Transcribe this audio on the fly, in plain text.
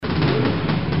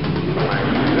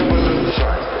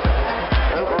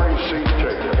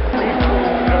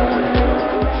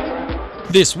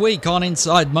This week on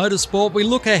Inside Motorsport, we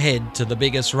look ahead to the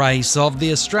biggest race of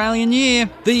the Australian year,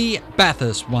 the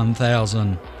Bathurst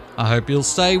 1000. I hope you'll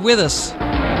stay with us.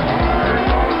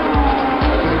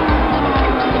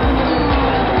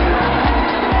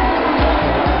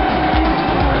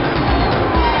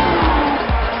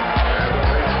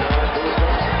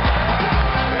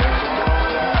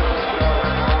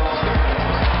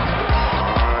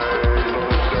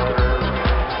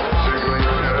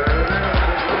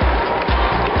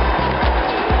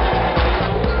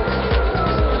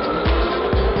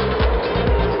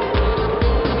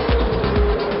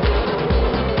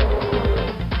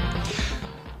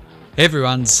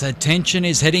 Everyone's attention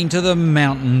is heading to the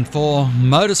mountain. For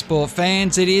motorsport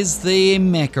fans, it is the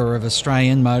mecca of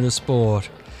Australian motorsport.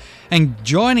 And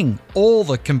joining all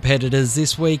the competitors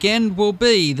this weekend will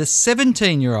be the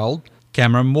 17-year-old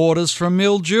Cameron Waters from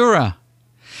Mildura.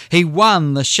 He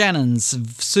won the Shannon's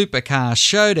Supercar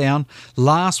Showdown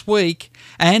last week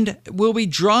and will be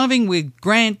driving with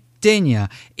Grant Denyer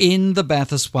in the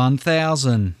Bathurst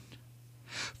 1000.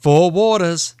 For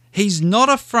Waters, he's not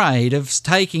afraid of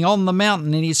taking on the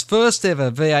mountain in his first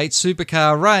ever V8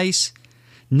 supercar race,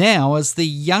 now as the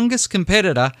youngest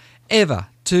competitor ever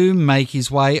to make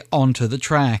his way onto the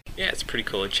track. Yeah, it's a pretty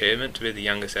cool achievement to be the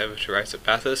youngest ever to race at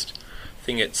Bathurst. I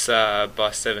think it's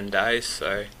by 7 days,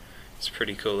 so it's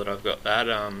pretty cool that I've got that.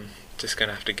 Just going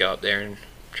to have to go up there and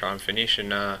try and finish on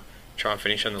the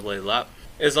lead lap.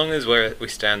 As long as we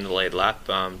stay on the lead lap,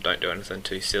 don't do anything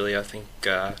too silly, I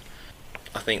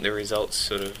think the results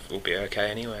sort of will be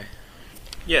okay anyway.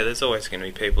 Yeah, there's always going to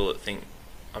be people that think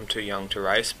I'm too young to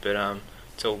race, but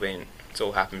it's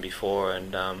all happened before,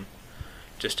 and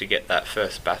just to get that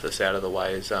first Bathurst out of the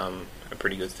way is a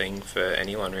pretty good thing for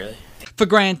anyone, really. For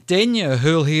Grant Denyer,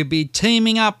 who he'll be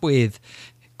teaming up with,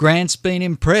 Grant's been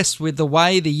impressed with the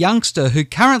way the youngster, who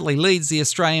currently leads the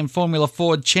Australian Formula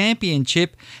Ford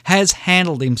Championship, has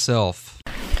handled himself.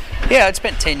 Yeah, I'd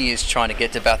spent 10 years trying to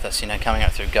get to Bathurst, coming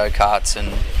up through go-karts and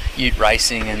ute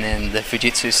racing and then the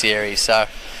Fujitsu series. So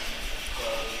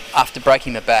after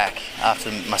breaking my back,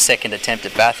 after my second attempt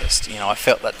at Bathurst, I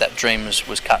felt that dream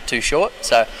was cut too short.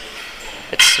 So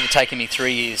it's sort of taken me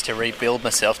 3 years to rebuild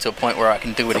myself to a point where I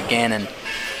can do it again. And,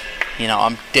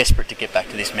 I'm desperate to get back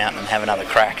to this mountain and have another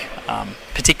crack.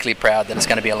 Particularly proud that it's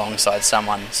going to be alongside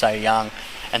someone so young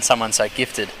and someone so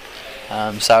gifted.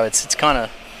 So it's kind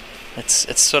of...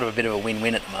 It's sort of a bit of a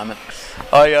win-win at the moment.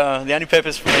 The only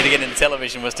purpose for me to get into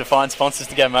television was to find sponsors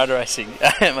to go motor racing.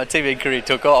 My TV career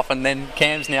took off, and then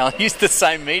Cam's now used the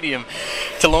same medium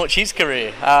to launch his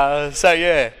career.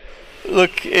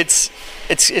 Look,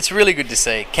 it's really good to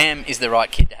see. Cam is the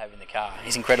right kid to have in the car.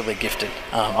 He's incredibly gifted.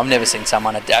 I've never seen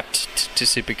someone adapt to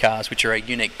supercars, which are a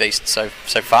unique beast, so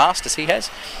fast as he has,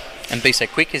 and be so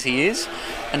quick as he is,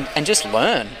 and just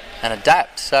learn and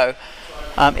adapt. So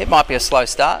it might be a slow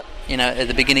start, at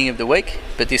the beginning of the week,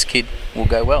 but this kid will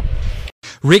go well.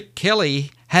 Rick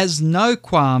Kelly has no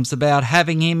qualms about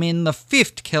having him in the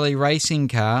 5th Kelly racing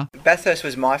car. Bathurst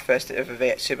was my first ever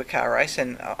V8 supercar race,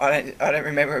 and I don't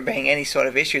remember it being any sort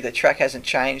of issue. The track hasn't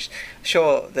changed.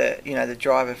 Sure, the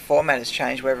driver format has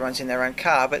changed where everyone's in their own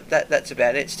car, but that's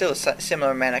about it. Still a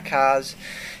similar amount of cars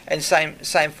and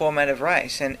same format of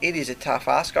race, and it is a tough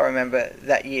ask. I remember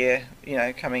that year,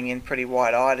 coming in pretty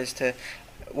wide-eyed as to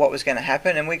what was going to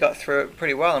happen, and we got through it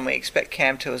pretty well, and we expect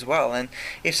Cam to as well. And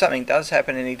if something does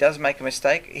happen and he does make a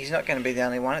mistake, he's not going to be the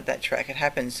only one at that track. It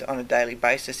happens on a daily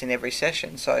basis in every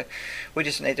session, so we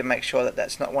just need to make sure that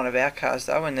that's not one of our cars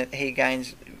though, and that he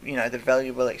gains the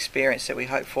valuable experience that we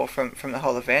hope for from the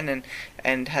whole event,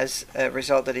 and has a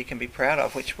result that he can be proud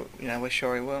of, which we're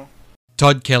sure he will.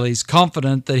 Todd Kelly's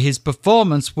confident that his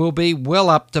performance will be well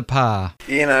up to par.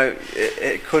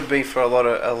 It could be for a lot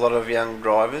of young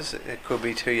drivers. It could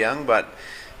be too young, but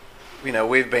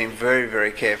we've been very,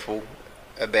 very careful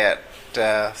about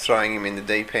throwing him in the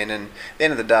deep end. And at the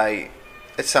end of the day,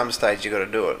 at some stage you've got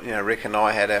to do it. Rick and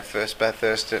I had our first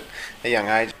Bathurst at a young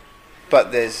age.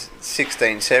 But there's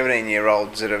 16,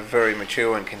 17-year-olds that are very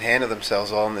mature and can handle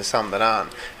themselves well, and there's some that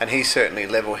aren't. And he's certainly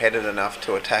level-headed enough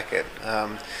to attack it.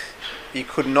 You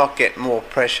could not get more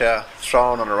pressure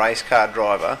thrown on a race car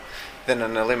driver than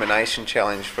an elimination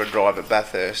challenge for a driver at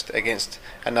Bathurst against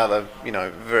another,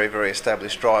 very, very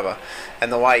established driver. And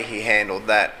the way he handled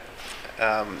that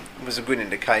was a good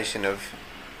indication of,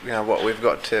 what we've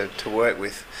got to work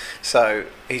with. So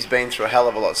he's been through a hell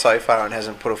of a lot so far and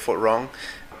hasn't put a foot wrong.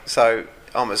 So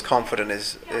I'm as confident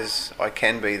as I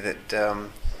can be that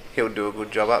he'll do a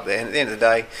good job up there. And at the end of the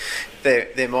day,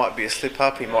 there might be a slip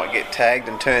up, he might get tagged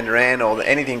and turned around, or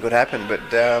anything could happen, but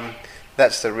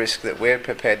that's the risk that we're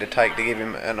prepared to take to give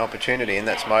him an opportunity, and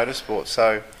that's motorsport.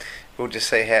 So we'll just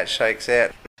see how it shakes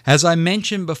out. As I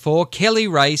mentioned before, Kelly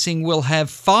Racing will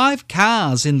have 5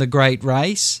 cars in the Great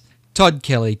Race. Todd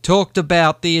Kelly talked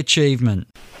about the achievement.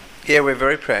 Yeah, we're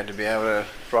very proud to be able to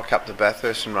rock up to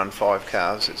Bathurst and run 5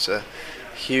 cars. It's a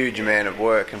huge amount of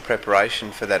work and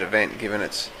preparation for that event, given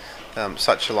it's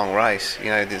such a long race. You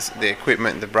know, there's the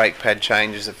equipment, the brake pad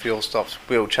changes, the fuel stops,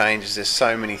 wheel changes. There's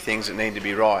so many things that need to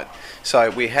be right. So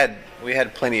we had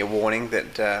plenty of warning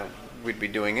that we'd be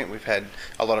doing it. We've had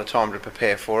a lot of time to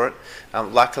prepare for it.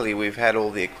 Luckily, we've had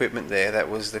all the equipment there. That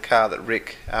was the car that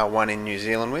Rick won in New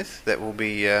Zealand with, that will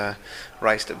be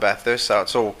raced at Bathurst. So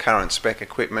it's all current spec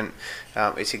equipment.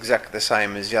 It's exactly the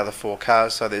same as the other 4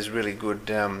 cars, so there's really good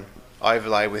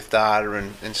overlay with data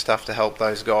and stuff to help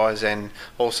those guys, and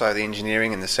also the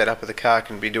engineering and the setup of the car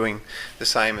can be doing the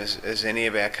same as any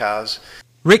of our cars.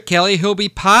 Rick Kelly, who'll be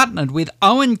partnered with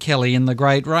Owen Kelly in the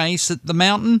Great Race at the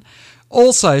Mountain,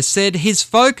 also said his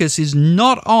focus is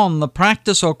not on the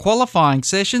practice or qualifying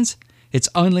sessions, it's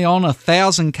only on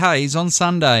 1,000 Ks on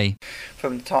Sunday.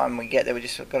 From the time we get there, we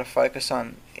just got to focus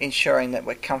on ensuring that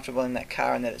we're comfortable in that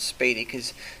car and that it's speedy,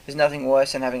 because there's nothing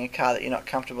worse than having a car that you're not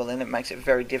comfortable in. It makes it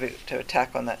very difficult to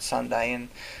attack on that Sunday, and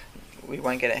we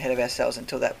won't get ahead of ourselves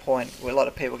until that point. A lot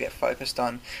of people get focused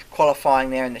on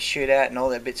qualifying there in the shootout and all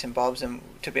their bits and bobs, and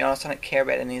to be honest, I don't care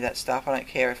about any of that stuff. I don't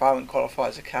care if I wouldn't qualify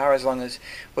as a car, as long as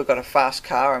we've got a fast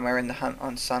car and we're in the hunt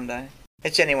on Sunday.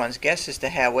 It's anyone's guess as to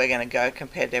how we're going to go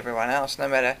compared to everyone else. No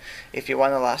matter if you won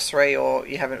the last 3 or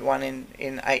you haven't won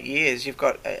in 8 years, you've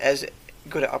got as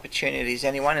good an opportunity as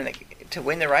anyone to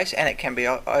win the race, and it can be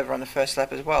over on the first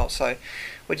lap as well. So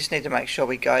we just need to make sure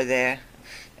we go there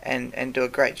and do a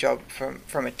great job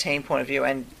from a team point of view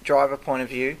and driver point of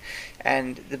view.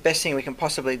 And the best thing we can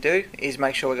possibly do is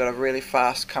make sure we've got a really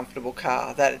fast, comfortable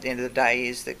car. That, at the end of the day,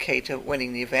 is the key to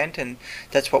winning the event, and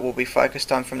that's what we'll be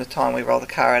focused on from the time we roll the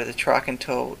car out of the truck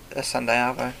until a Sunday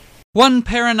Arvo. One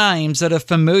pair of names that are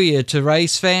familiar to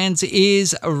race fans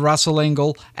is Russell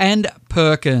Ingall and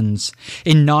Perkins.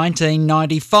 In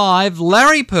 1995,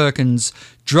 Larry Perkins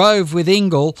drove with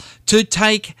Ingall to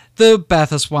take the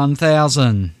Bathurst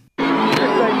 1000.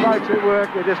 15 folks at work,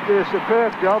 they just do a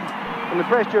superb job, and the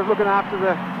pressure of looking after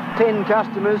the 10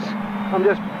 customers, I'm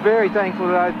just very thankful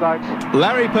to those blokes.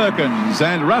 Larry Perkins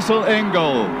and Russell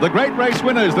Ingall, the Great Race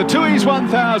winners, the Tooheys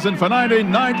 1000 for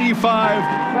 1995.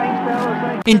 Thanks,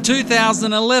 fellas. In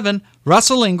 2011,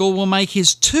 Russell Ingall will make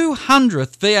his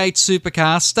 200th V8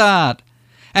 supercar start,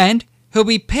 and he'll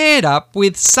be paired up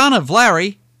with son of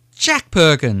Larry, Jack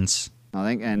Perkins. I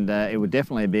think, and it would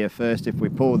definitely be a first if we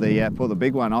pull the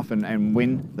big one off and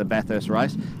win the Bathurst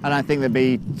race. I don't think there'd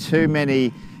be too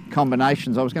many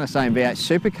combinations, I was going to say in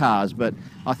V8 supercars, but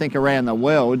I think around the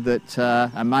world that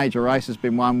a major race has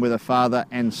been won with a father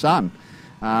and son.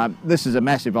 This is a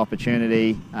massive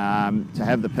opportunity to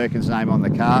have the Perkins name on the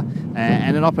car,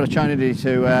 and an opportunity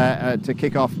to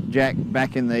kick off Jack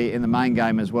back in the main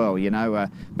game as well. You know,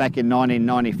 back in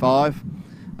 1995.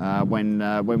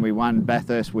 When we won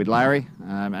Bathurst with Larry,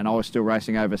 and I was still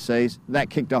racing overseas, that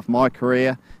kicked off my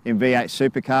career in V8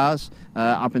 supercars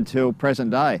up until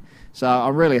present day. So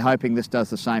I'm really hoping this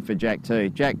does the same for Jack too.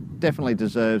 Jack definitely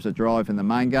deserves a drive in the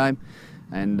main game,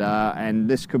 and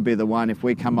this could be the one. If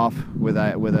we come off with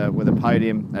a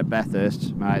podium at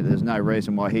Bathurst, mate, there's no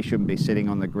reason why he shouldn't be sitting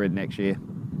on the grid next year.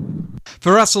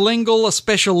 For Russell Ingall, a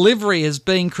special livery has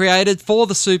been created for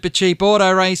the super cheap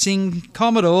auto racing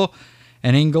Commodore,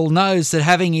 and Ingall knows that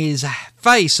having his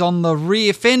face on the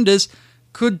rear fenders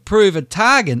could prove a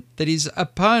target that his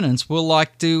opponents will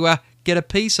like to get a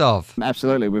piece of.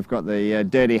 Absolutely, we've got the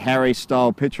Dirty Harry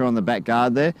style picture on the back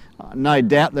guard there. No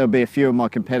doubt there'll be a few of my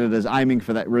competitors aiming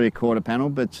for that rear quarter panel,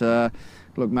 but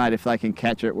look mate, if they can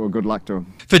catch it, well, good luck to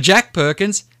them. For Jack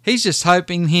Perkins, he's just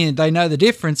hoping here they know the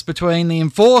difference between the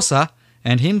Enforcer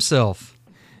and himself.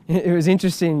 It was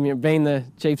interesting, you know, being the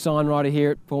chief sign writer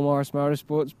here at Paul Morris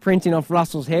Motorsports, printing off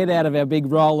Russell's head out of our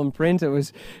big roll and print. It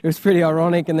was pretty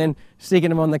ironic, and then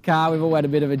sticking him on the car. We've all had a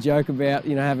bit of a joke about,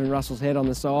 you know, having Russell's head on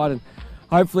the side, and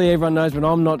hopefully everyone knows when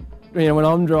I'm not, you know, when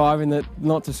I'm driving, that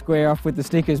not to square off with the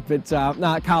stickers. But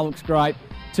no, the car looks great.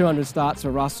 200 starts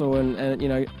for Russell, and you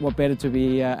know, what better to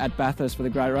be at Bathurst for the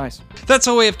great race. That's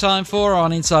all we have time for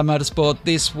on Inside Motorsport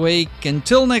this week.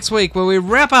 Until next week, where we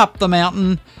wrap up the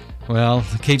mountain, well,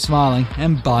 keep smiling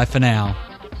and bye for now.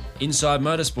 Inside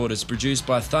Motorsport is produced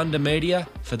by Thunder Media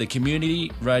for the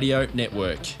Community Radio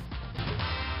Network.